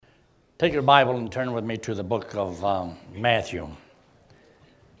Take your Bible and turn with me to the book of Matthew.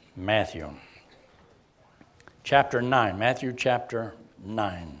 Matthew. Chapter 9. Matthew chapter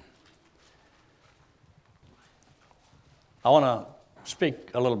 9. I want to speak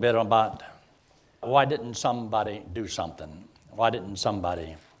a little bit about why didn't somebody do something? Why didn't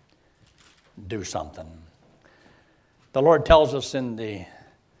somebody do something? The Lord tells us in the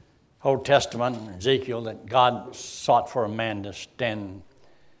Old Testament, Ezekiel, that God sought for a man to stand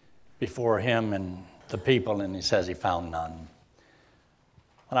before him and the people, and he says he found none.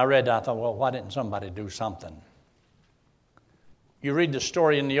 When I read that, I thought, well, why didn't somebody do something? You read the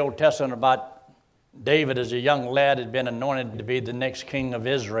story in the Old Testament about David as a young lad had been anointed to be the next king of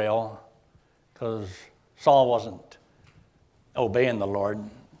Israel because Saul wasn't obeying the Lord,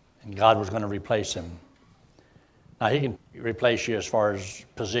 and God was going to replace him. Now, he can replace you as far as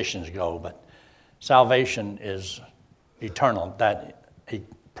positions go, but salvation is eternal. That he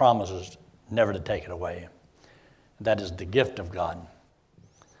promises never to take it away. That is the gift of God.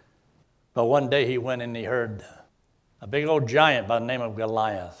 But one day he went and he heard a big old giant by the name of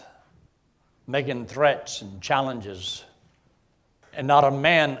Goliath making threats and challenges, and not a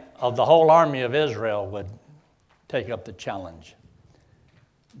man of the whole army of Israel would take up the challenge.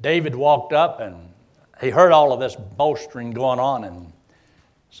 David walked up and he heard all of this boasting going on and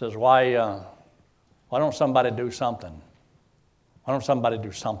says, why don't somebody do something? Why don't somebody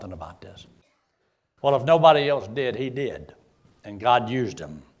do something about this? Well, if nobody else did, he did. And God used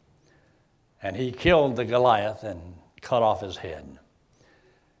him. And he killed the Goliath and cut off his head.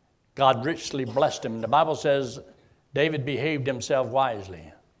 God richly blessed him. The Bible says David behaved himself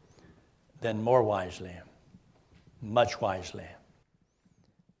wisely, then more wisely, much wisely.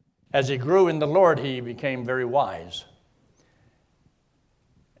 As he grew in the Lord, he became very wise.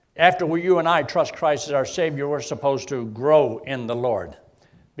 After you and I trust Christ as our Savior, we're supposed to grow in the Lord,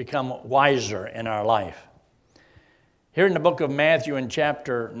 become wiser in our life. Here in the book of Matthew in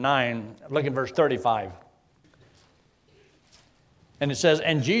chapter 9, look at verse 35. And it says,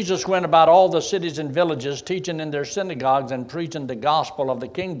 "And Jesus went about all the cities and villages, teaching in their synagogues and preaching the gospel of the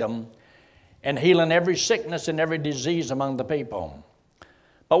kingdom, and healing every sickness and every disease among the people.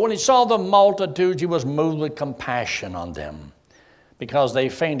 But when he saw the multitudes, he was moved with compassion on them, because they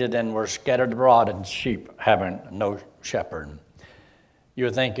fainted and were scattered abroad, and sheep having no shepherd." You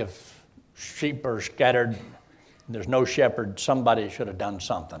would think if sheep are scattered and there's no shepherd, somebody should have done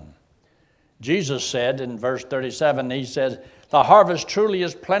something. Jesus said in verse 37, he said, "The harvest truly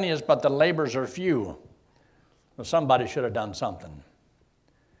is plenteous, but the laborers are few." Well, somebody should have done something.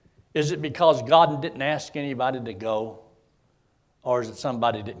 Is it because God didn't ask anybody to go? Or is it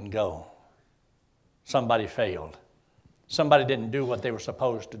somebody didn't go? Somebody failed. Somebody didn't do what they were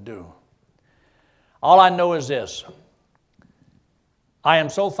supposed to do. All I know is this. I am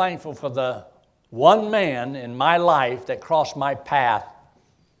so thankful for the one man in my life that crossed my path.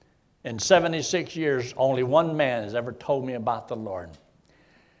 In 76 years, only one man has ever told me about the Lord.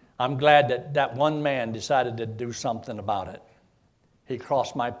 I'm glad that that one man decided to do something about it. He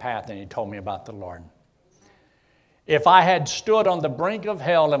crossed my path and he told me about the Lord. If I had stood on the brink of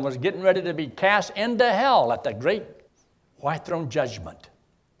hell and was getting ready to be cast into hell at the great white throne judgment,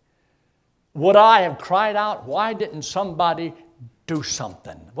 would I have cried out, why didn't somebody do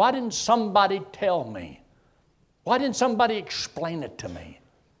something? Why didn't somebody tell me? Why didn't somebody explain it to me?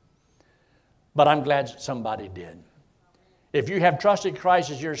 But I'm glad somebody did. If you have trusted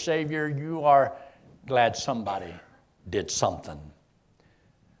Christ as your Savior, you are glad somebody did something.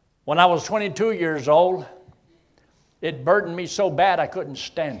 When I was 22 years old, it burdened me so bad I couldn't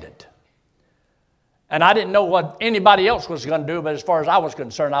stand it. And I didn't know what anybody else was going to do, but as far as I was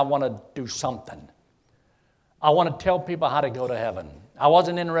concerned, I wanted to do something. I wanted to tell people how to go to heaven. I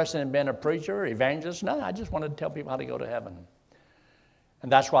wasn't interested in being a preacher or evangelist. No, I just wanted to tell people how to go to heaven. And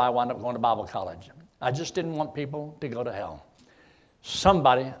that's why I wound up going to Bible college. I just didn't want people to go to hell.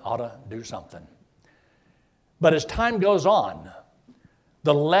 Somebody ought to do something. But as time goes on,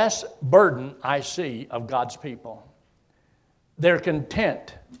 the less burden I see of God's people. They're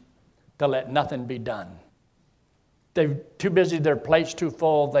content to let nothing be done. They're too busy, their plate's too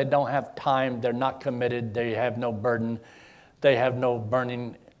full, they don't have time, they're not committed, they have no burden, they have no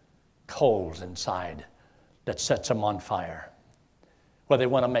burning coals inside that sets them on fire, where they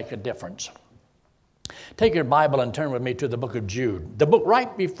want to make a difference. Take your Bible and turn with me to the book of Jude, the book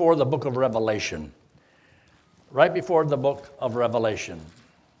right before the book of Revelation. Right before the book of Revelation.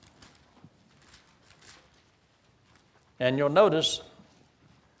 And you'll notice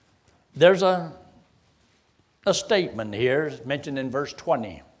there's a statement here mentioned in verse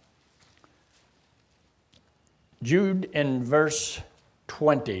 20. Jude in verse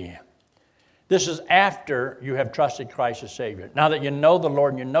 20. This is after you have trusted Christ as Savior. Now that you know the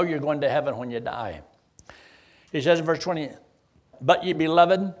Lord and you know you're going to heaven when you die. He says in verse 20, but ye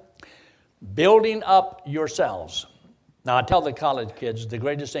beloved, building up yourselves. Now I tell the college kids, the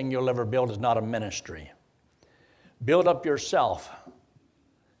greatest thing you'll ever build is not a ministry. Build up yourself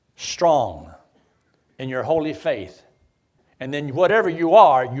strong in your holy faith. And then whatever you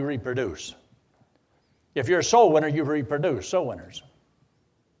are, you reproduce. If you're a soul winner, you reproduce soul winners.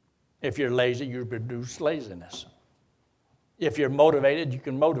 If you're lazy, you produce laziness. If you're motivated, you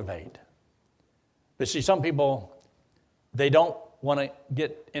can motivate. But see, some people, they don't want to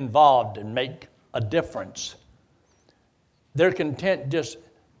get involved and make a difference. They're content, just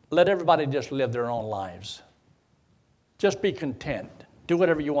let everybody just live their own lives. Just be content. Do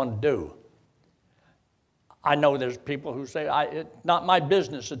whatever you want to do. I know there's people who say, it's not my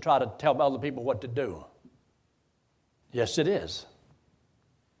business to try to tell other people what to do. Yes, it is.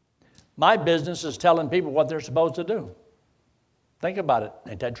 My business is telling people what they're supposed to do. Think about it.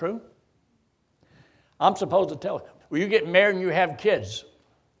 Ain't that true? I'm supposed to tell. When you get married and you have kids,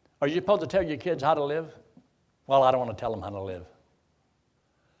 are you supposed to tell your kids how to live? Well, I don't want to tell them how to live.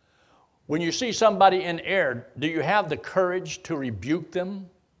 When you see somebody in error, do you have the courage to rebuke them?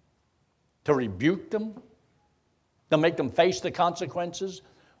 To rebuke them? To make them face the consequences?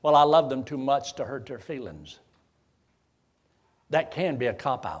 Well, I love them too much to hurt their feelings. That can be a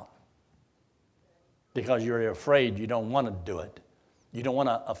cop-out. Because you're afraid, you don't want to do it. You don't want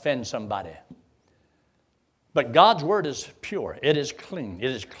to offend somebody. But God's word is pure. It is clean.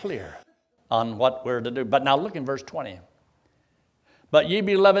 It is clear on what we're to do. But now look in verse 20. But ye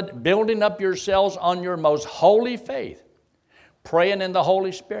beloved, building up yourselves on your most holy faith, praying in the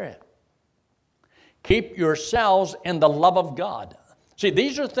Holy Spirit. Keep yourselves in the love of God. See,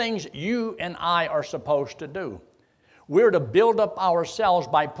 these are things you and I are supposed to do. We're to build up ourselves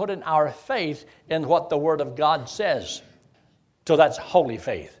by putting our faith in what the Word of God says. So that's holy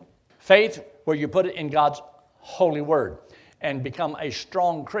faith. Faith where you put it in God's holy Word and become a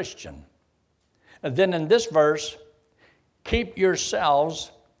strong Christian. And then in this verse, keep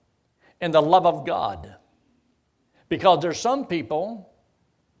yourselves in the love of God. Because there's some people,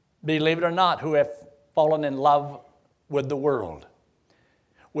 believe it or not, who have fallen in love with the world.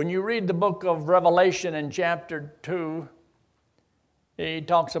 When you read the book of Revelation in chapter 2, he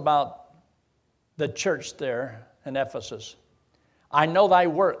talks about the church there in Ephesus. I know thy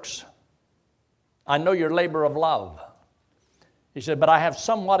works. I know your labor of love. He said, but I have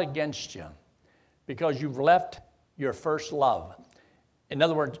somewhat against you because you've left your first love. In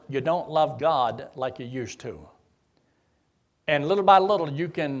other words, you don't love God like you used to. And little by little, you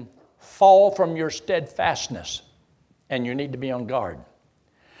can fall from your steadfastness, and you need to be on guard.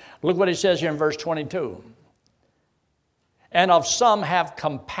 Look what he says here in verse 22. And of some have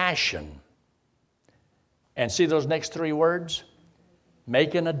compassion. And see those next three words?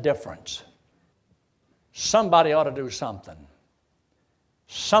 Making a difference. Somebody ought to do something.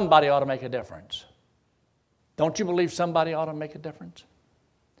 Somebody ought to make a difference. Don't you believe somebody ought to make a difference?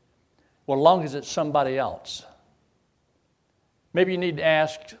 Well, as long as it's somebody else. Maybe you need to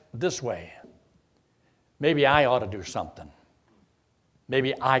ask this way. Maybe I ought to do something.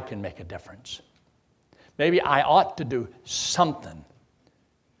 Maybe I can make a difference. Maybe I ought to do something.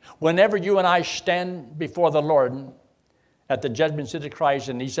 Whenever you and I stand before the Lord at the judgment seat of Christ,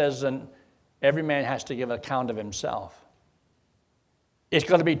 and he says, and every man has to give account of himself, it's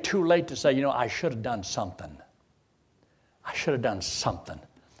going to be too late to say, I should have done something. I should have done something.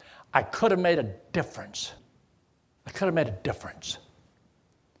 I could have made a difference. I could have made a difference.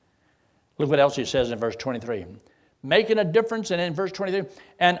 Look what else he says in verse 23. Making a difference, and in verse 23,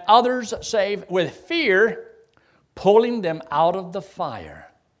 and others save with fear, pulling them out of the fire.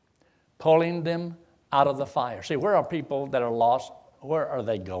 Pulling them out of the fire. See, where are people that are lost? Where are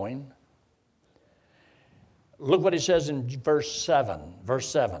they going? Look what he says in verse 7. Verse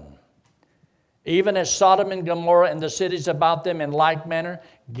 7. Even as Sodom and Gomorrah and the cities about them in like manner,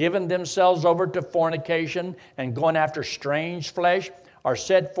 giving themselves over to fornication and going after strange flesh, are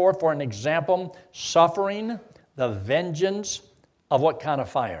set forth for an example, suffering the vengeance of what kind of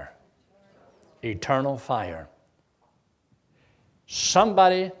fire? Eternal fire.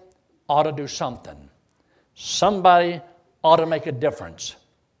 Somebody ought to do something. Somebody ought to make a difference.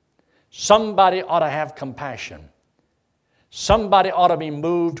 Somebody ought to have compassion. Somebody ought to be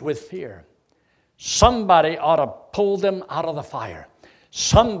moved with fear. Somebody ought to pull them out of the fire.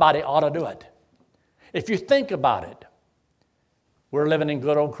 Somebody ought to do it. If you think about it, we're living in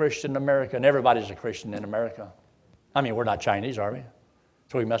good old Christian America, and everybody's a Christian in America. I mean, we're not Chinese, are we?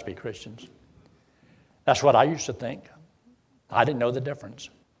 So we must be Christians. That's what I used to think. I didn't know the difference.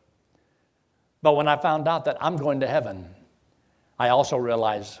 But when I found out that I'm going to heaven, I also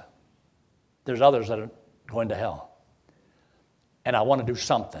realized there's others that are going to hell. And I want to do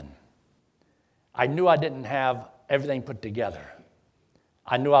something. I knew I didn't have everything put together.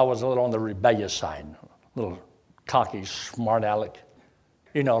 I knew I was a little on the rebellious side, a little cocky, smart aleck,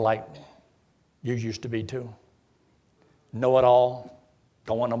 like you used to be too. Know it all.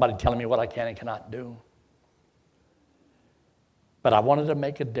 Don't want nobody telling me what I can and cannot do. But I wanted to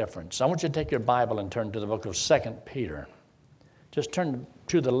make a difference. I want you to take your Bible and turn to the book of 2 Peter. Just turn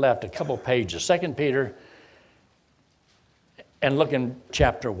to the left a couple pages. 2 Peter, and look in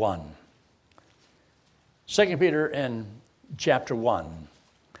chapter 1. 2 Peter in chapter 1.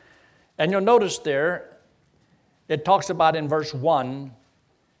 And you'll notice there, it talks about in verse 1,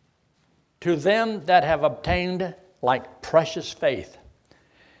 to them that have obtained like precious faith.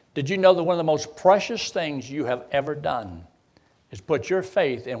 Did you know that one of the most precious things you have ever done is put your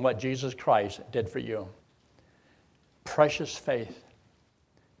faith in what Jesus Christ did for you? Precious faith.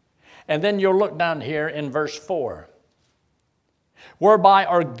 And then you'll look down here in verse 4. Whereby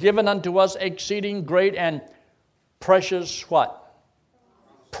are given unto us exceeding great and precious what?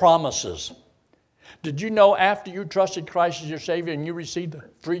 Promises. Did you know after you trusted Christ as your Savior and you received the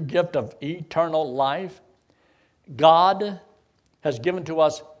free gift of eternal life, God has given to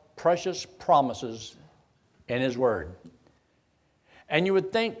us precious promises in His Word? And you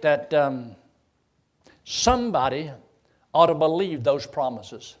would think that somebody ought to believe those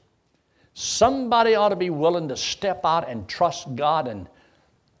promises. Somebody ought to be willing to step out and trust God and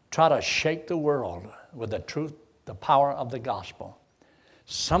try to shake the world with the truth, the power of the gospel.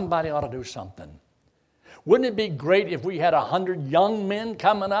 Somebody ought to do something. Wouldn't it be great if we had 100 young men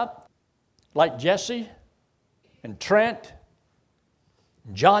coming up like Jesse and Trent,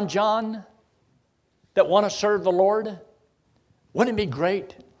 John, that want to serve the Lord? Wouldn't it be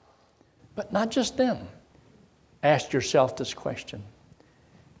great? But not just them. Ask yourself this question.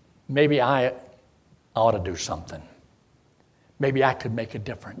 Maybe I ought to do something. Maybe I could make a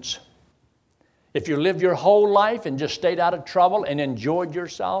difference. If you lived your whole life and just stayed out of trouble and enjoyed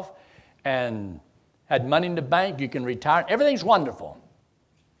yourself and had money in the bank, you can retire. Everything's wonderful.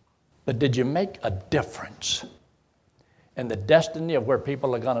 But did you make a difference in the destiny of where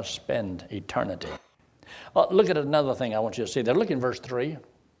people are going to spend eternity? Look at another thing I want you to see there. Look in verse 3.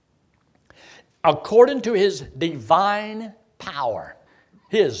 According to His divine power.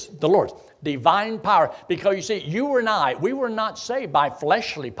 The Lord's divine power. Because you see, you and I, we were not saved by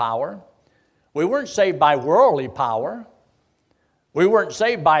fleshly power. We weren't saved by worldly power. We weren't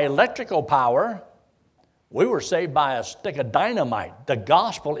saved by electrical power. We were saved by a stick of dynamite. The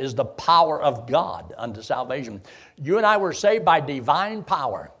gospel is the power of God unto salvation. You and I were saved by divine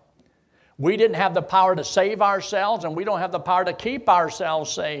power. We didn't have the power to save ourselves, and we don't have the power to keep ourselves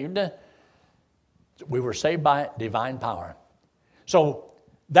saved. We were saved by divine power. So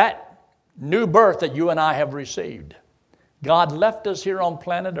that new birth that you and I have received, God left us here on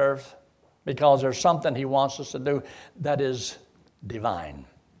planet Earth because there's something He wants us to do that is divine.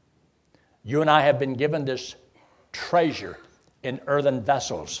 You and I have been given this treasure in earthen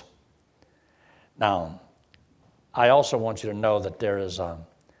vessels. Now, I also want you to know that there is,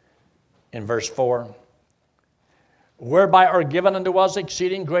 in verse 4, whereby are given unto us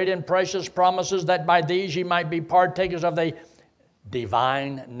exceeding great and precious promises, that by these ye might be partakers of the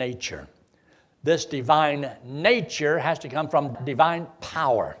divine nature. This divine nature has to come from divine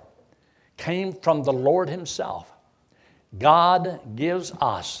power. Came from the Lord Himself. God gives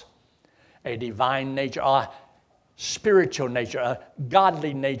us a divine nature, a spiritual nature, a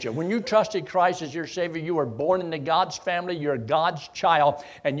godly nature. When you trusted Christ as your Savior, you were born into God's family, you're God's child,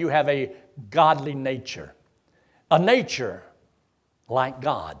 and you have a godly nature. A nature like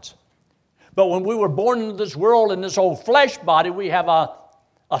God's. But when we were born into this world, in this old flesh body, we have a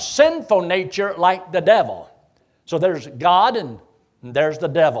sinful nature like the devil. So there's God and there's the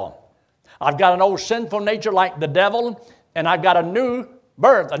devil. I've got an old sinful nature like the devil, and I've got a new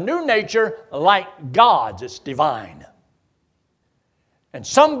birth, a new nature like God's. It's divine. And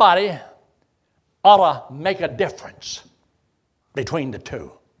somebody ought to make a difference between the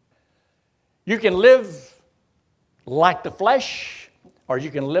two. You can live like the flesh, or you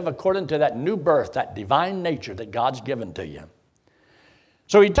can live according to that new birth, that divine nature that God's given to you.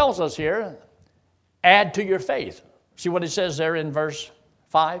 So He tells us here, add to your faith. See what He says there in verse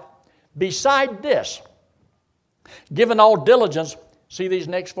 5? Beside this, given all diligence, see these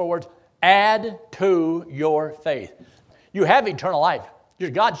next 4 words, add to your faith. You have eternal life. You're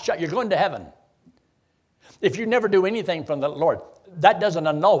God's child. You're going to heaven. If you never do anything from the Lord, that doesn't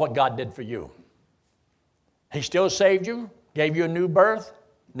annul what God did for you. He still saved you, gave you a new birth,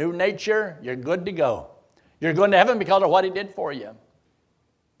 new nature, you're good to go. You're going to heaven because of what He did for you.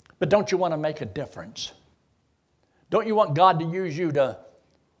 But don't you want to make a difference? Don't you want God to use you to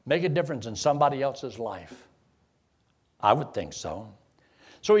make a difference in somebody else's life? I would think so.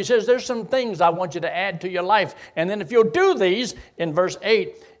 So he says, there's some things I want you to add to your life. And then if you'll do these, in verse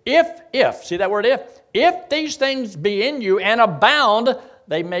 8, if, see that word if these things be in you and abound,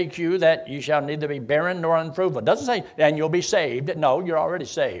 they make you that you shall neither be barren nor unfruitful. It doesn't say, and you'll be saved. No, you're already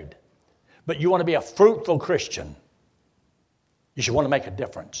saved. But you want to be a fruitful Christian. You should want to make a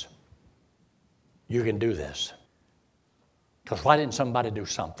difference. You can do this. Because why didn't somebody do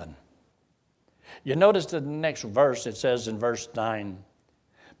something? You notice the next verse, it says in verse 9,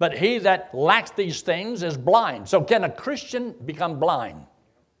 but he that lacks these things is blind. So can a Christian become blind?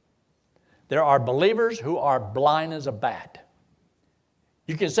 There are believers who are blind as a bat.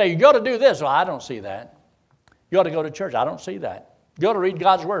 You can say, you got to do this. Well, I don't see that. You ought to go to church. I don't see that. You ought to read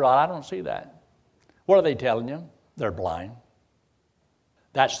God's Word. Well, I don't see that. What are they telling you? They're blind.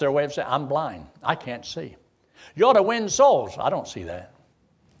 That's their way of saying, I'm blind. I can't see. You ought to win souls. I don't see that.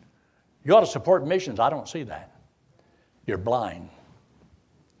 You ought to support missions. I don't see that. You're blind.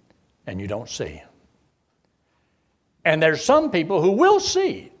 And you don't see. And there's some people who will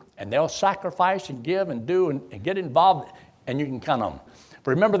see, and they'll sacrifice and give and do and get involved, and you can count on them.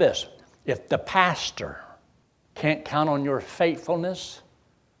 But remember this, if the pastor can't count on your faithfulness,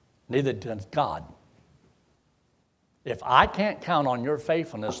 neither does God. If I can't count on your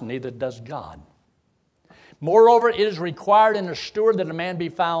faithfulness, neither does God. Moreover, it is required in a steward that a man be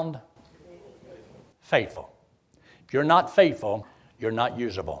found faithful. If you're not faithful, you're not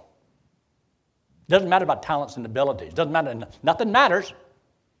usable. It doesn't matter about talents and abilities. It doesn't matter. Nothing matters.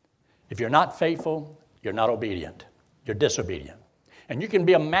 If you're not faithful, you're not obedient. You're disobedient. And you can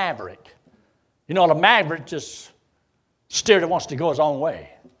be a maverick. You know, a maverick just steer that wants to go his own way.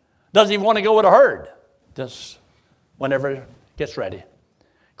 Doesn't even want to go with a herd. Just whenever it gets ready.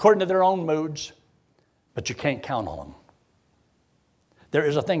 According to their own moods. But you can't count on them. There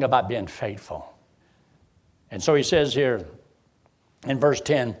is a thing about being faithful. And so he says here in verse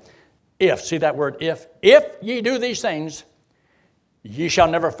 10, if, see that word if ye do these things, ye shall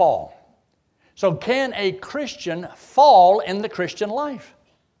never fall. So can a Christian fall in the Christian life?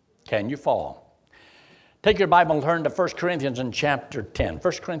 Can you fall? Take your Bible and turn to 1 Corinthians in chapter 10.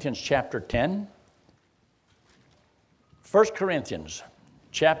 1 Corinthians chapter 10. 1 Corinthians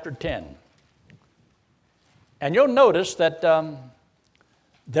chapter 10. And you'll notice that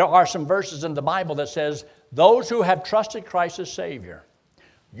there are some verses in the Bible that says, those who have trusted Christ as Savior,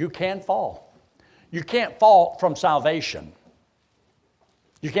 you can fall. You can't fall from salvation.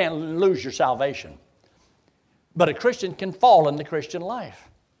 You can't lose your salvation. But a Christian can fall in the Christian life.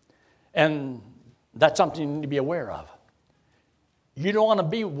 And that's something you need to be aware of. You don't want to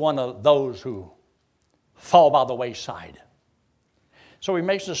be one of those who fall by the wayside. So he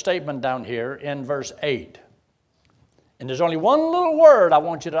makes a statement down here in verse 8. And there's only one little word I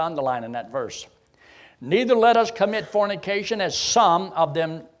want you to underline in that verse. Neither let us commit fornication as some of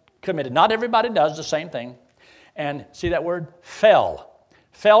them committed. Not everybody does the same thing. And see that word? Fell.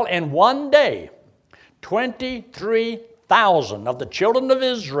 Fell in one day. 23,000 of the children of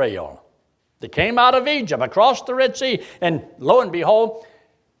Israel that came out of Egypt across the Red Sea. And lo and behold,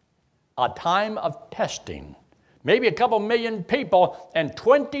 a time of testing. Maybe a couple million people, and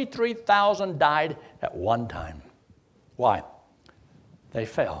 23,000 died at one time. Why? They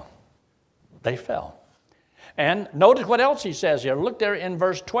fell. They fell. And notice what else he says here. Look there in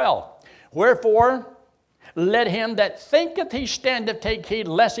verse 12. Wherefore, let him that thinketh he standeth take heed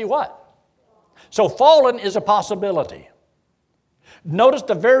lest he what? So fallen is a possibility. Notice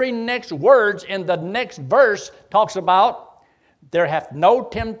the very next words in the next verse talks about there hath no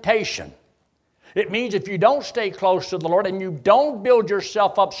temptation. It means if you don't stay close to the Lord and you don't build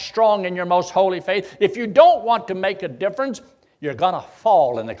yourself up strong in your most holy faith, if you don't want to make a difference, you're going to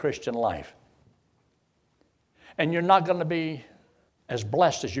fall in the Christian life. And you're not going to be as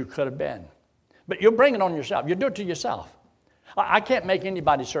blessed as you could have been. But you'll bring it on yourself. You do it to yourself. I can't make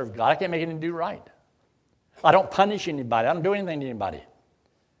anybody serve God. I can't make anybody do right. I don't punish anybody. I don't do anything to anybody.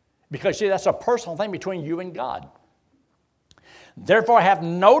 Because, see, that's a personal thing between you and God. Therefore have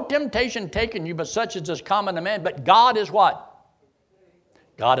no temptation taken you, but such as is common to man. But God is what?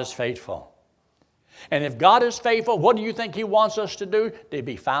 God is faithful. And if God is faithful, what do you think He wants us to do? To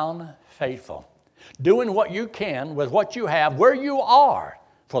be found faithful. Doing what you can with what you have, where you are,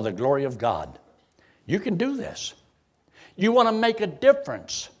 for the glory of God. You can do this. You want to make a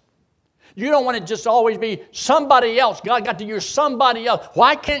difference. You don't want to just always be somebody else. God got to use somebody else.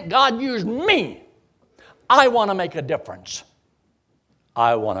 Why can't God use me? I want to make a difference.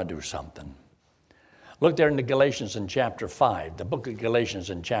 I want to do something. Look there in the Galatians in chapter 5, the book of Galatians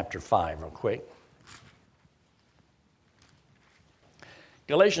in chapter 5, real quick.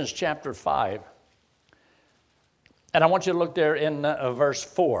 Galatians chapter 5, and I want you to look there in verse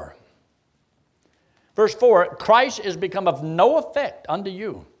 4. Verse 4, Christ is become of no effect unto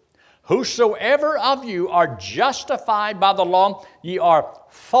you. Whosoever of you are justified by the law, ye are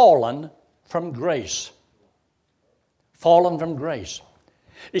fallen from grace. Fallen from grace.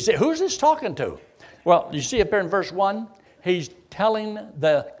 You say, who's this talking to? Well, you see up here in verse 1, he's telling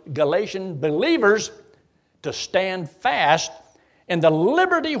the Galatian believers to stand fast in the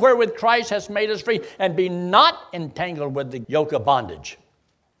liberty wherewith Christ has made us free, and be not entangled with the yoke of bondage.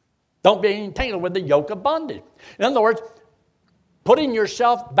 Don't be entangled with the yoke of bondage. In other words, putting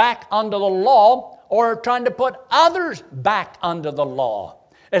yourself back under the law or trying to put others back under the law,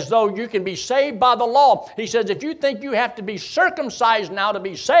 as though you can be saved by the law. He says, if you think you have to be circumcised now to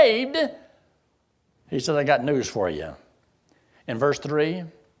be saved, he says, I got news for you. In verse 3,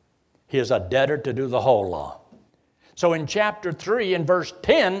 he is a debtor to do the whole law. So in chapter 3, in verse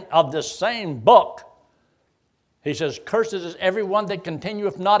 10 of this same book, he says, cursed is everyone that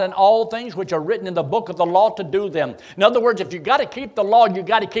continueth not in all things which are written in the book of the law to do them. In other words, if you've got to keep the law, you've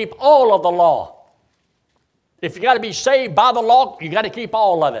got to keep all of the law. If you've got to be saved by the law, you've got to keep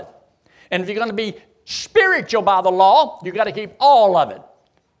all of it. And if you're going to be spiritual by the law, you've got to keep all of it.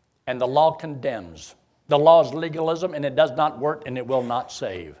 And the law condemns. The law is legalism, and it does not work, and it will not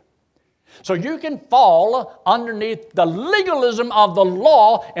save. So you can fall underneath the legalism of the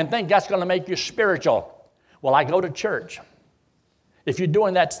law and think that's going to make you spiritual. Well, I go to church. If you're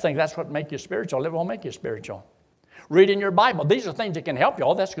doing that thing, that's what makes you spiritual. It won't make you spiritual. Reading your Bible. These are things that can help you.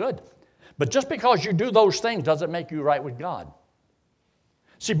 Oh, that's good. But just because you do those things doesn't make you right with God.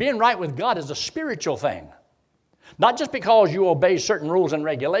 See, being right with God is a spiritual thing. Not just because you obey certain rules and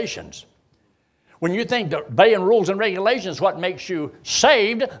regulations. When you think that obeying rules and regulations is what makes you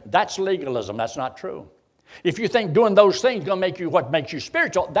saved, that's legalism. That's not true. If you think doing those things is going to make you what makes you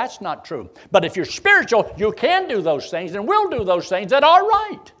spiritual, that's not true. But if you're spiritual, you can do those things and will do those things that are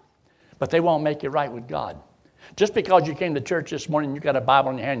right. But they won't make you right with God. Just because you came to church this morning and you got a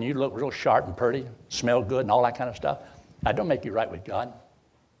Bible in your hand and you look real sharp and pretty, smell good and all that kind of stuff, that don't make you right with God.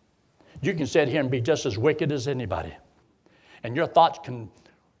 You can sit here and be just as wicked as anybody. And your thoughts can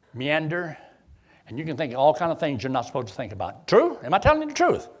meander and you can think all kind of things you're not supposed to think about. True? Am I telling you the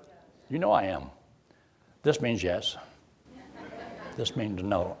truth? You know I am. This means yes. This means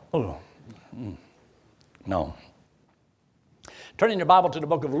no. Oh, no. Turning your Bible to the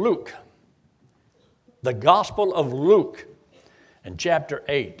book of Luke. The Gospel of Luke in chapter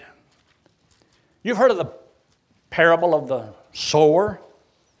 8. You've heard of the parable of the sower.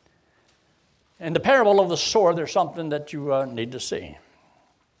 In the parable of the sower, there's something that you need to see.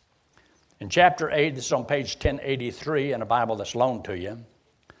 In chapter 8, this is on page 1083 in a Bible that's loaned to you.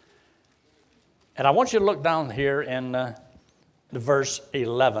 And I want you to look down here in the verse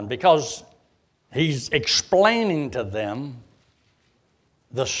 11 because he's explaining to them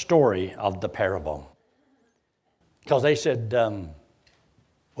the story of the parable. Because they said,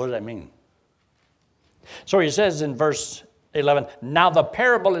 what does that mean? So he says in verse 11, now the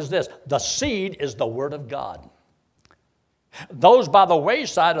parable is this, the seed is the word of God. Those by the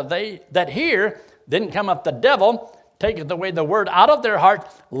wayside of they that hear, then cometh the devil, taketh away the word out of their heart,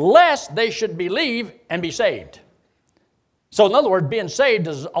 lest they should believe and be saved. So in other words, being saved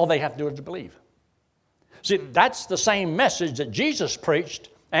is all they have to do is to believe. See, that's the same message that Jesus preached,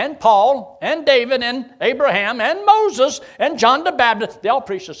 and Paul, and David, and Abraham, and Moses, and John the Baptist. They all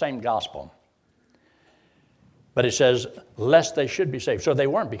preached the same gospel. But it says, lest they should be saved. So they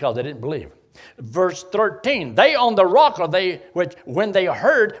weren't because they didn't believe. Verse 13, they on the rock are they which when they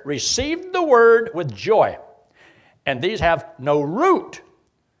heard received the word with joy. And these have no root,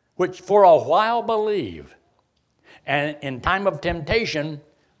 which for a while believe, and in time of temptation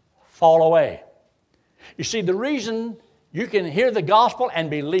fall away. You see, the reason you can hear the gospel and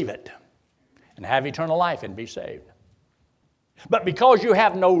believe it and have eternal life and be saved. But because you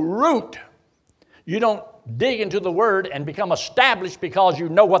have no root, you don't dig into the word and become established because you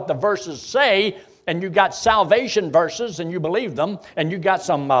know what the verses say, and you got salvation verses and you believe them, and you got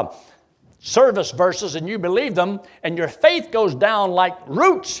some service verses and you believe them, and your faith goes down like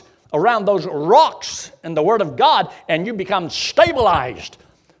roots around those rocks in the Word of God, and you become stabilized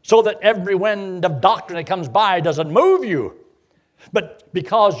so that every wind of doctrine that comes by doesn't move you. But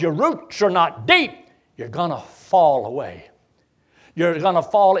because your roots are not deep, you're going to fall away. You're going to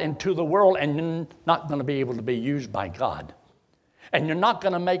fall into the world, and you're not going to be able to be used by God. And you're not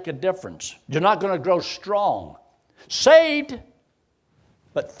going to make a difference. You're not going to grow strong. Saved,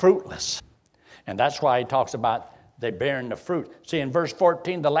 but fruitless. And that's why he talks about they bearing the fruit. See, in verse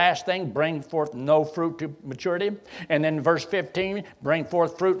 14, the last thing, bring forth no fruit to maturity. And then verse 15, bring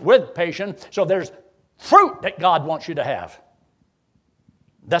forth fruit with patience. So there's fruit that God wants you to have.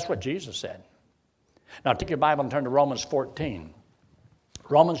 That's what Jesus said. Now take your Bible and turn to Romans 14.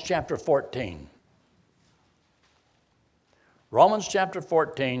 Romans chapter 14. Romans chapter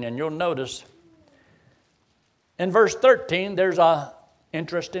 14, and you'll notice in verse 13, there's a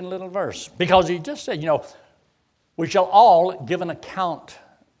interesting little verse. Because he just said, we shall all give an account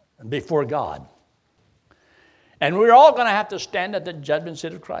before God. And we're all going to have to stand at the judgment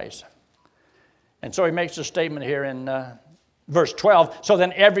seat of Christ. And so he makes a statement here in verse 12. So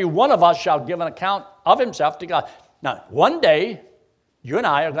then every one of us shall give an account of himself to God. Now, one day, you and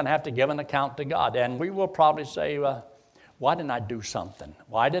I are going to have to give an account to God. And we will probably say, why didn't I do something?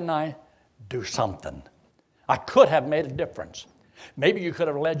 Why didn't I do something? I could have made a difference. Maybe you could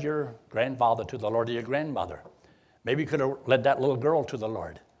have led your grandfather to the Lord, or your grandmother. Maybe you could have led that little girl to the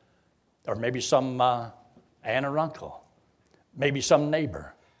Lord. Or maybe some aunt or uncle. Maybe some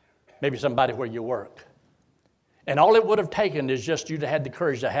neighbor. Maybe somebody where you work. And all it would have taken is just you to have the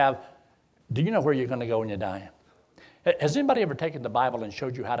courage to have, do you know where you're going to go when you die? Has anybody ever taken the Bible and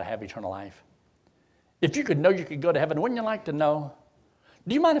showed you how to have eternal life? If you could know you could go to heaven, wouldn't you like to know?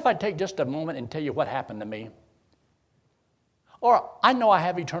 Do you mind if I take just a moment and tell you what happened to me? Or I know I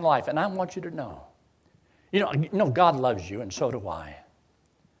have eternal life, and I want you to know. You know, God loves you, and so do I.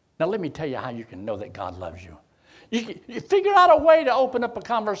 Now, let me tell you how you can know that God loves you. You figure out a way to open up a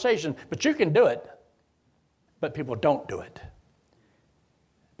conversation, but you can do it. But people don't do it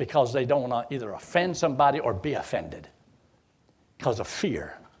because they don't want to either offend somebody or be offended because of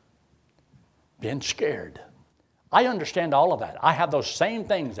fear, being scared. I understand all of that. I have those same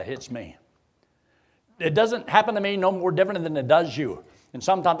things that hits me. It doesn't happen to me no more different than it does you. And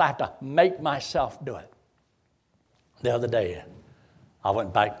sometimes I have to make myself do it. The other day, I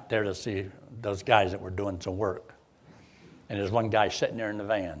went back there to see those guys that were doing some work. And there's one guy sitting there in the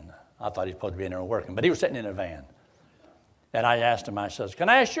van. I thought he was supposed to be in there working, but he was sitting in a van. And I asked him, I says, can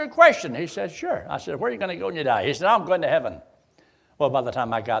I ask you a question? He said, sure. I said, where are you going to go when you die? He said, I'm going to heaven. Well, by the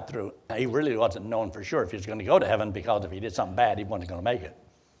time I got through, he really wasn't knowing for sure if he was going to go to heaven, because if he did something bad, he wasn't going to make it.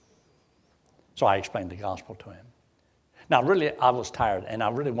 So I explained the gospel to him. Now, really, I was tired, and I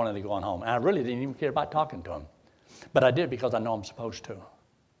really wanted to go on home. And I really didn't even care about talking to him. But I did because I know I'm supposed to.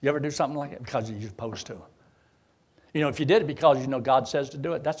 You ever do something like it? Because you're supposed to. If you did it because you know God says to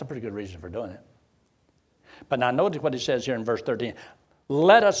do it, that's a pretty good reason for doing it. But now notice what he says here in verse 13.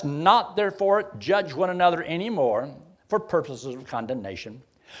 Let us not therefore judge one another anymore for purposes of condemnation,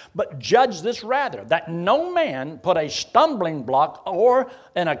 but judge this rather, that no man put a stumbling block or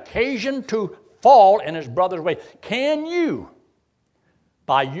an occasion to fall in his brother's way. Can you,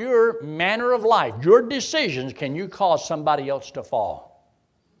 by your manner of life, your decisions, can you cause somebody else to fall?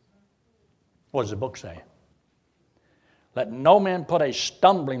 What does the book say? Let no man put a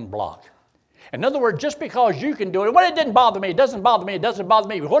stumbling block. In other words, just because you can do it, well, it didn't bother me, it doesn't bother me, it doesn't bother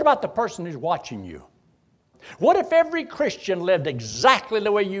me. What about the person who's watching you? What if every Christian lived exactly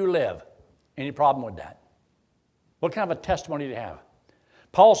the way you live? Any problem with that? What kind of a testimony do you have?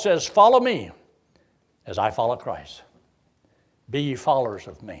 Paul says, follow me as I follow Christ. Be ye followers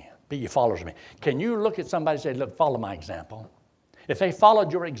of me. Be ye followers of me. Can you look at somebody and say, look, follow my example? If they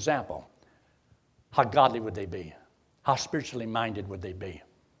followed your example, how godly would they be? How spiritually minded would they be?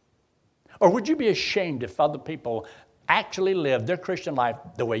 Or would you be ashamed if other people actually lived their Christian life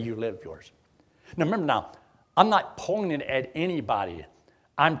the way you lived yours? Now, I'm not pointing at anybody.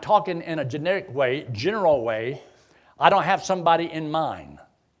 I'm talking in a generic way, general way. I don't have somebody in mind.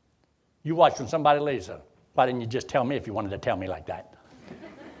 You watch when somebody leaves. Why didn't you just tell me if you wanted to tell me like that?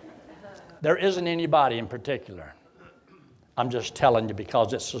 There isn't anybody in particular. I'm just telling you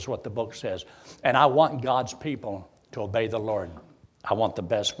because this is what the book says. And I want God's people to obey the Lord. I want the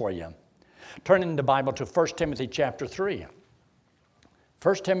best for you. Turn in the Bible to 1 Timothy chapter 3.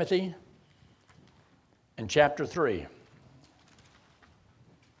 1 Timothy in chapter 3.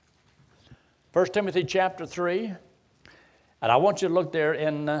 1 Timothy chapter 3. And I want you to look there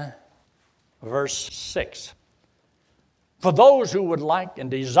in verse 6. For those who would like and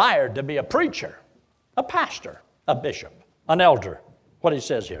desire to be a preacher, a pastor, a bishop, an elder, what he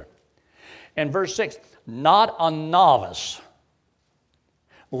says here. In verse 6, not a novice,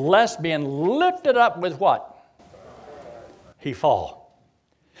 lest being lifted up with what? He fall.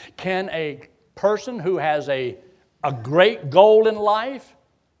 Can a person who has a great goal in life,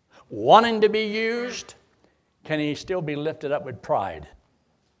 wanting to be used, can he still be lifted up with pride?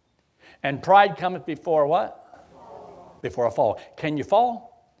 And pride cometh before what? before a fall. Can you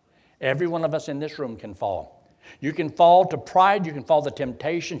fall? Every one of us in this room can fall. You can fall to pride. You can fall to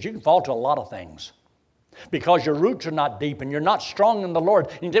temptations. You can fall to a lot of things because your roots are not deep and you're not strong in the Lord.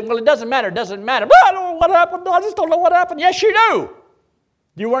 And you think, well, it doesn't matter. It doesn't matter. Well, I don't know what happened. I just don't know what happened. Yes, you do.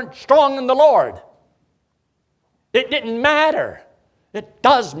 You weren't strong in the Lord. It didn't matter. It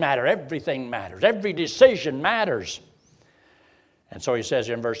does matter. Everything matters. Every decision matters. And so he says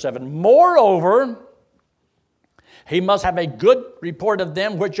here in verse 7, moreover, he must have a good report of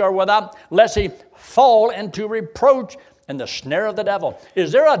them which are without, lest he fall into reproach and the snare of the devil.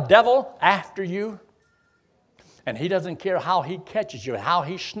 Is there a devil after you? And he doesn't care how he catches you and how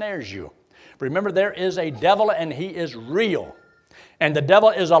he snares you. Remember, there is a devil and he is real. And the devil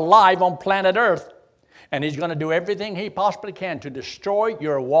is alive on planet Earth. And he's going to do everything he possibly can to destroy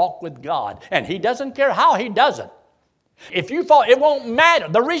your walk with God. And he doesn't care how he does it. If you fall, it won't matter.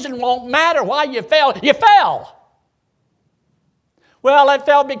 The reason won't matter why you fell. You fell. Well, I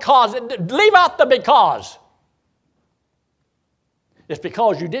fell because. Leave out the because. It's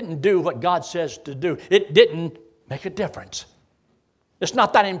because you didn't do what God says to do. It didn't make a difference. It's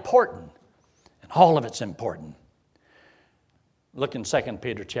not that important. And all of it's important. Look in 2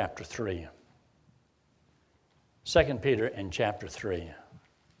 Peter chapter 3. 2 Peter in chapter 3.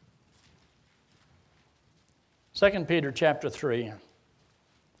 2 Peter chapter 3.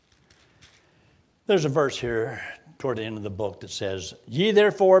 There's a verse here toward the end of the book that says, ye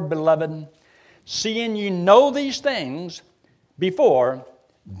therefore, beloved, seeing ye know these things before,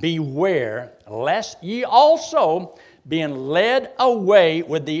 beware, lest ye also, being led away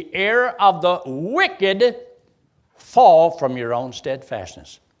with the error of the wicked, fall from your own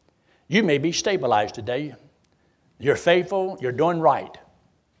steadfastness. You may be stabilized today. You're faithful. You're doing right.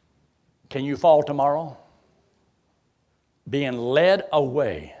 Can you fall tomorrow? Being led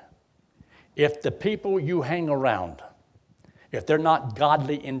away. If the people you hang around, if they're not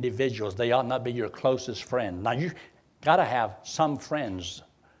godly individuals, they ought not be your closest friend. Now, you got to have some friends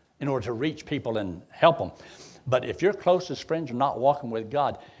in order to reach people and help them. But if your closest friends are not walking with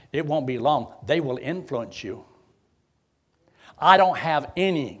God, it won't be long. They will influence you. I don't have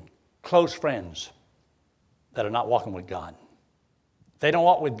any close friends that are not walking with God. If they don't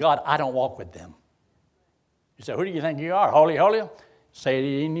walk with God, I don't walk with them. You say, who do you think you are? Holy, holy? Say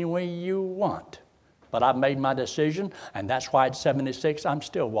it any way you want. But I've made my decision, and that's why at 76, I'm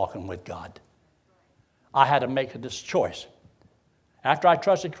still walking with God. I had to make this choice. After I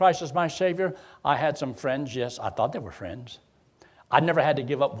trusted Christ as my Savior, I had some friends. Yes, I thought they were friends. I never had to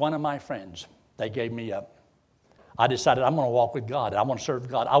give up one of my friends. They gave me up. I decided I'm going to walk with God. I want to serve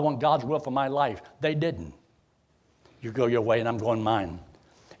God. I want God's will for my life. They didn't. You go your way and I'm going mine.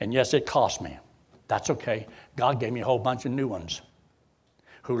 And yes, it cost me. That's okay. God gave me a whole bunch of new ones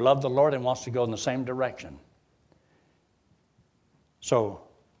who love the Lord and wants to go in the same direction. So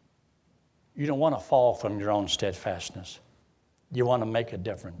you don't want to fall from your own steadfastness. You want to make a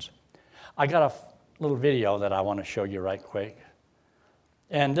difference. I got a little video that I want to show you right quick.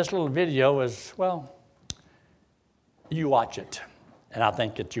 And this little video is, well, you watch it. And I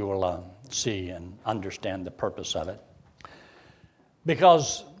think that you will see and understand the purpose of it.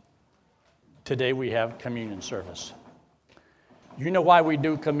 Because today we have communion service. You know why we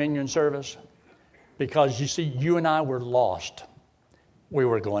do communion service? Because you see, you and I were lost. We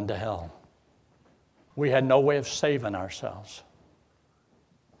were going to hell. We had no way of saving ourselves.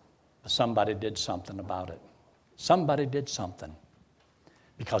 But somebody did something about it. Somebody did something.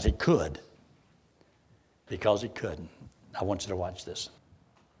 Because he could. Because he could. I want you to watch this.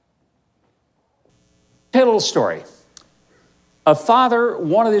 Tell a little story. A father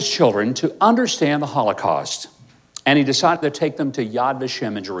wanted his children to understand the Holocaust, and he decided to take them to Yad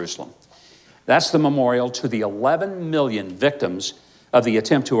Vashem in Jerusalem. That's the memorial to the 11 million victims of the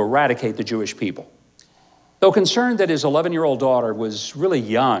attempt to eradicate the Jewish people. Though concerned that his 11-year-old daughter was really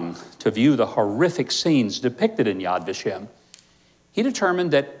young to view the horrific scenes depicted in Yad Vashem, he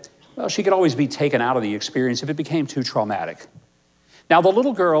determined that, well, she could always be taken out of the experience if it became too traumatic. Now, the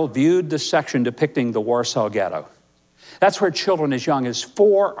little girl viewed the section depicting the Warsaw Ghetto. That's where children as young as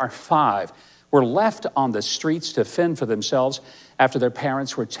 4 or 5 were left on the streets to fend for themselves after their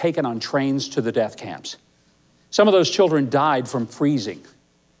parents were taken on trains to the death camps. Some of those children died from freezing.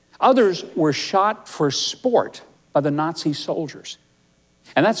 Others were shot for sport by the Nazi soldiers.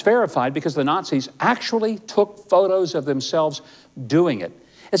 And that's verified because the Nazis actually took photos of themselves doing it,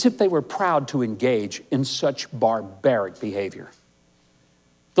 as if they were proud to engage in such barbaric behavior.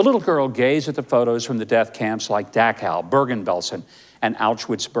 The little girl gazed at the photos from the death camps like Dachau, Bergen-Belsen, and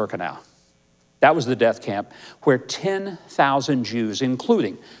Auschwitz-Birkenau. That was the death camp where 10,000 Jews,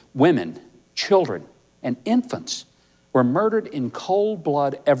 including women, children, and infants, were murdered in cold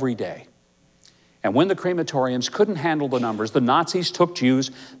blood every day. And when the crematoriums couldn't handle the numbers, the Nazis took Jews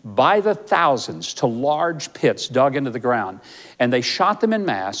by the thousands to large pits dug into the ground, and they shot them in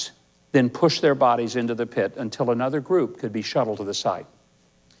mass, then pushed their bodies into the pit until another group could be shuttled to the site.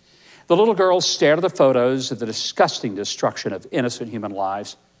 The little girl stared at the photos of the disgusting destruction of innocent human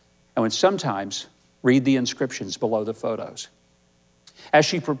lives and would sometimes read the inscriptions below the photos. As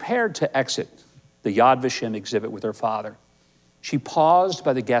she prepared to exit the Yad Vashem exhibit with her father, she paused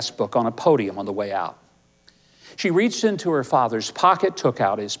by the guest book on a podium on the way out. She reached into her father's pocket, took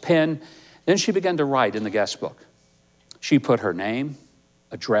out his pen, then she began to write in the guest book. She put her name,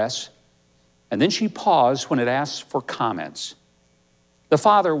 address, and then she paused when it asked for comments. The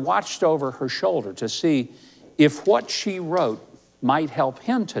father watched over her shoulder to see if what she wrote might help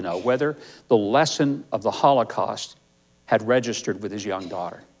him to know whether the lesson of the Holocaust had registered with his young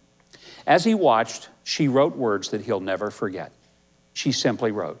daughter. As he watched, she wrote words that he'll never forget. She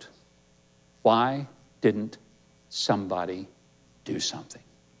simply wrote, "Why didn't somebody do something?"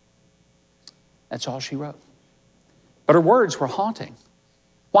 That's all she wrote. But her words were haunting.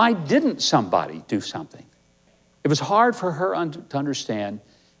 Why didn't somebody do something? It was hard for her to understand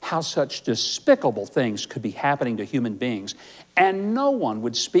how such despicable things could be happening to human beings, and no one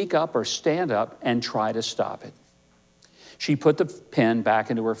would speak up or stand up and try to stop it. She put the pen back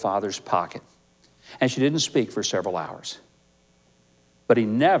into her father's pocket, and she didn't speak for several hours. But he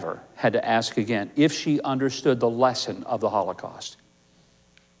never had to ask again if she understood the lesson of the Holocaust.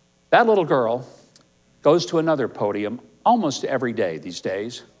 That little girl goes to another podium almost every day these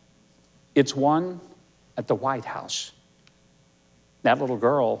days. It's one at the White House. That little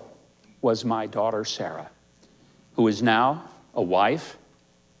girl was my daughter, Sarah, who is now a wife,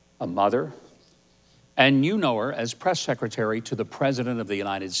 a mother, and you know her as press secretary to the President of the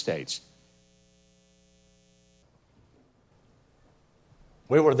United States.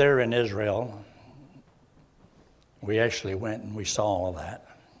 We were there in Israel. We actually went and we saw all of that.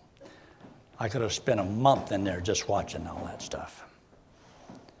 I could have spent a month in there just watching all that stuff.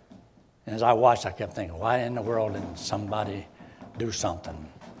 And as I watched, I kept thinking, why in the world didn't somebody do something?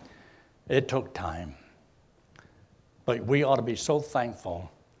 It took time. But we ought to be so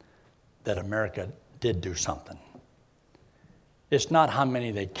thankful that America did do something. It's not how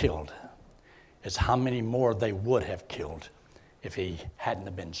many they killed. It's how many more they would have killed if he hadn't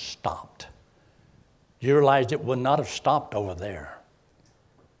have been stopped. You realize it would not have stopped over there.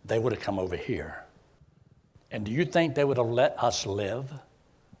 They would have come over here. And do you think they would have let us live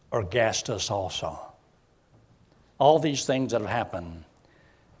or gassed us also? All these things that have happened.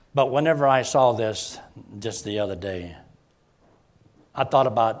 But whenever I saw this just the other day, I thought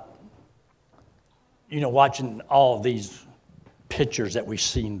about, watching all these pictures that we've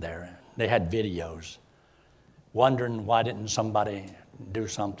seen there. They had videos. Wondering why didn't somebody do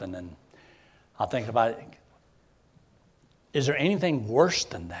something. And I think about it, is there anything worse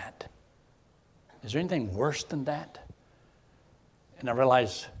than that? Is there anything worse than that? And I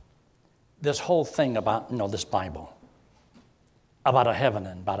realize this whole thing about, this Bible, about a heaven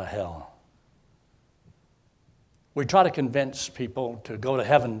and about a hell. We try to convince people to go to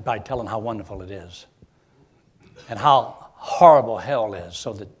heaven by telling how wonderful it is and how horrible hell is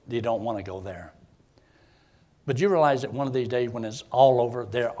so that they don't want to go there. But you realize that one of these days when it's all over,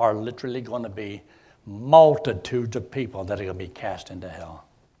 there are literally going to be multitudes of people that are going to be cast into hell.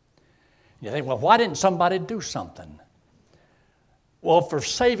 You think, well, why didn't somebody do something? Well, for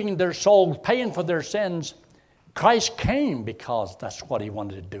saving their souls, paying for their sins, Christ came because that's what he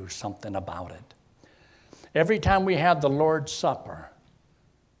wanted to do, something about it. Every time we have the Lord's Supper,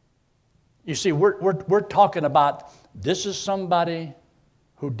 you see, we're talking about this is somebody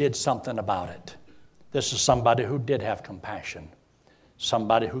who did something about it. This is somebody who did have compassion,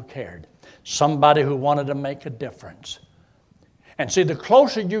 somebody who cared, somebody who wanted to make a difference. And see, the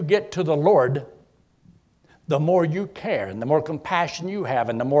closer you get to the Lord, the more you care and the more compassion you have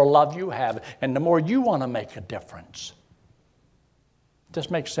and the more love you have and the more you want to make a difference.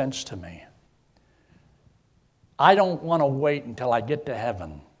 This makes sense to me. I don't want to wait until I get to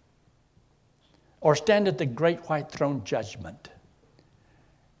heaven or stand at the great white throne judgment.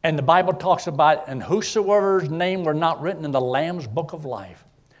 And the Bible talks about, and whosoever's name were not written in the Lamb's book of life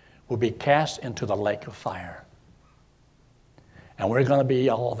will be cast into the lake of fire. And we're going to be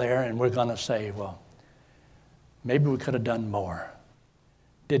all there and we're going to say, well, maybe we could have done more.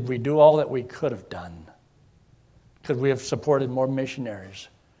 Did we do all that we could have done? Could we have supported more missionaries?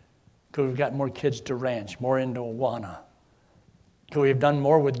 Could we have got more kids to ranch, more into Awana? Could we have done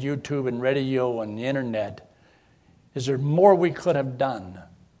more with YouTube and radio and the internet? Is there more we could have done?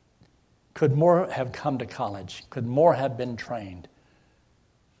 Could more have come to college? Could more have been trained?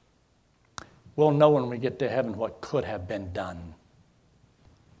 We'll know when we get to heaven what could have been done.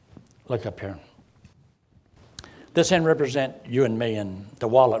 Look up here. This hand represents you and me, and the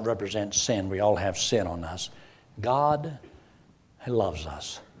wallet represents sin. We all have sin on us. God, He loves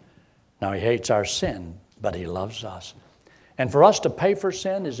us. Now, He hates our sin, but He loves us. And for us to pay for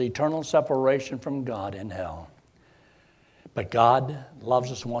sin is eternal separation from God in hell. But God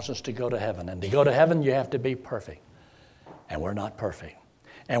loves us and wants us to go to heaven. And to go to heaven, you have to be perfect. And we're not perfect.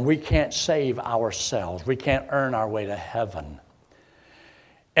 And we can't save ourselves. We can't earn our way to heaven.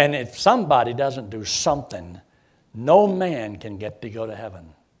 And if somebody doesn't do something, no man can get to go to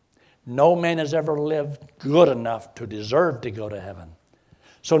heaven. No man has ever lived good enough to deserve to go to heaven.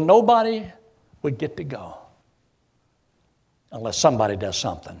 So nobody would get to go unless somebody does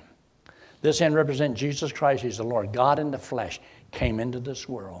something. This hand represents Jesus Christ. He's the Lord. God in the flesh came into this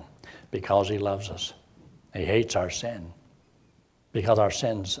world because He loves us. He hates our sin because our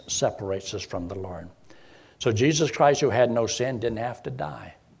sins separates us from the Lord. So Jesus Christ, who had no sin, didn't have to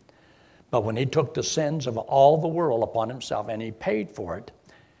die. But when He took the sins of all the world upon Himself and He paid for it,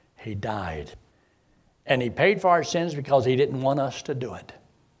 He died. And He paid for our sins because He didn't want us to do it.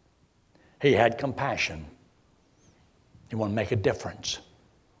 He had compassion. He wanted to make a difference.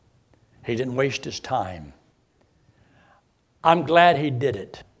 He didn't waste His time. I'm glad He did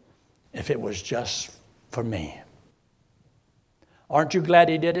it if it was just for me. Aren't you glad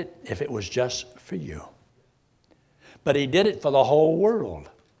He did it if it was just for you? But He did it for the whole world.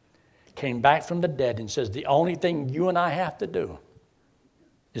 Came back from the dead and says the only thing you and I have to do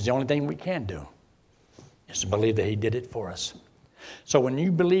is the only thing we can do is to believe that He did it for us. So when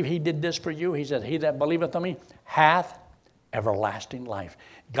you believe He did this for you, He said, he that believeth on me hath everlasting life.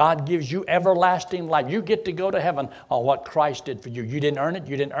 God gives you everlasting life. You get to go to heaven on what Christ did for you. You didn't earn it.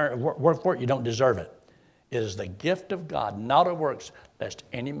 You didn't work for it. You don't deserve it. It is the gift of God, not of works, lest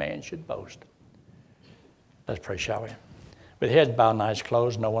any man should boast. Let's pray, shall we? With heads bowed and eyes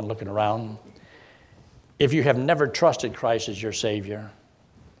closed, no one looking around. If you have never trusted Christ as your Savior,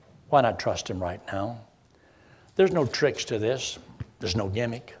 why not trust Him right now? There's no tricks to this. There's no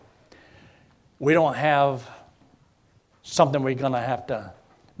gimmick. We don't have something we're going to have to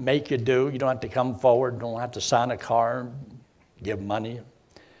make you do. You don't have to come forward. Don't have to sign a card, give money,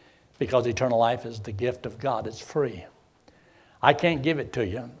 because eternal life is the gift of God. It's free. I can't give it to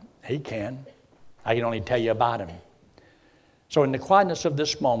you. He can. I can only tell you about Him. So in the quietness of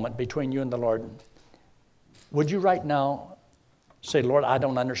this moment between you and the Lord, would you right now say, Lord, I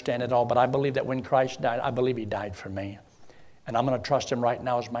don't understand it all, but I believe that when Christ died, I believe He died for me. And I'm going to trust Him right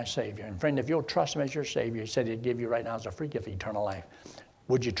now as my Savior. And friend, if you'll trust Him as your Savior, He said He'd give you right now as a free gift eternal life.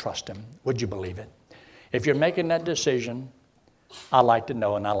 Would you trust Him? Would you believe it? If you're making that decision, I'd like to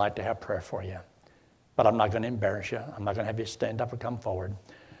know and I'd like to have prayer for you. But I'm not going to embarrass you. I'm not going to have you stand up or come forward.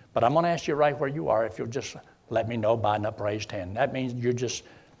 But I'm going to ask you right where you are if you'll just let me know by an upraised hand. That means you're just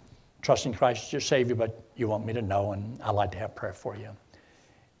trusting Christ as your Savior, but you want me to know, and I'd like to have prayer for you.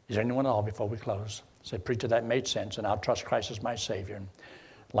 Is there anyone at all before we close? Say, preacher, that made sense, and I'll trust Christ as my Savior, and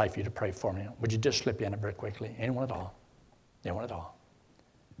I'd like for you to pray for me. Would you just slip in very quickly? Anyone at all? Anyone at all?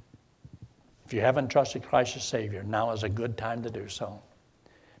 If you haven't trusted Christ as Savior, now is a good time to do so.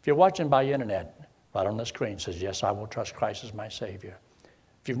 If you're watching by the internet, right on the screen says, yes, I will trust Christ as my Savior.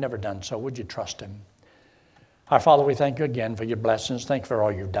 If you've never done so, would you trust Him? Our Father, we thank You again for Your blessings. Thank You for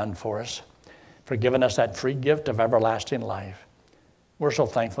all You've done for us, for giving us that free gift of everlasting life. We're so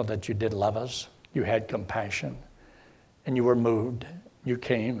thankful that You did love us. You had compassion, and You were moved. You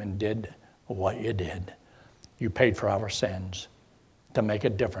came and did what You did. You paid for our sins to make a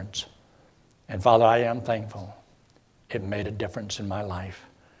difference. And Father, I am thankful. It made a difference in my life,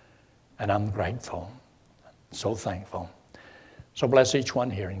 and I'm grateful, so thankful. So bless each one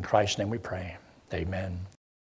here. In Christ's name we pray. Amen.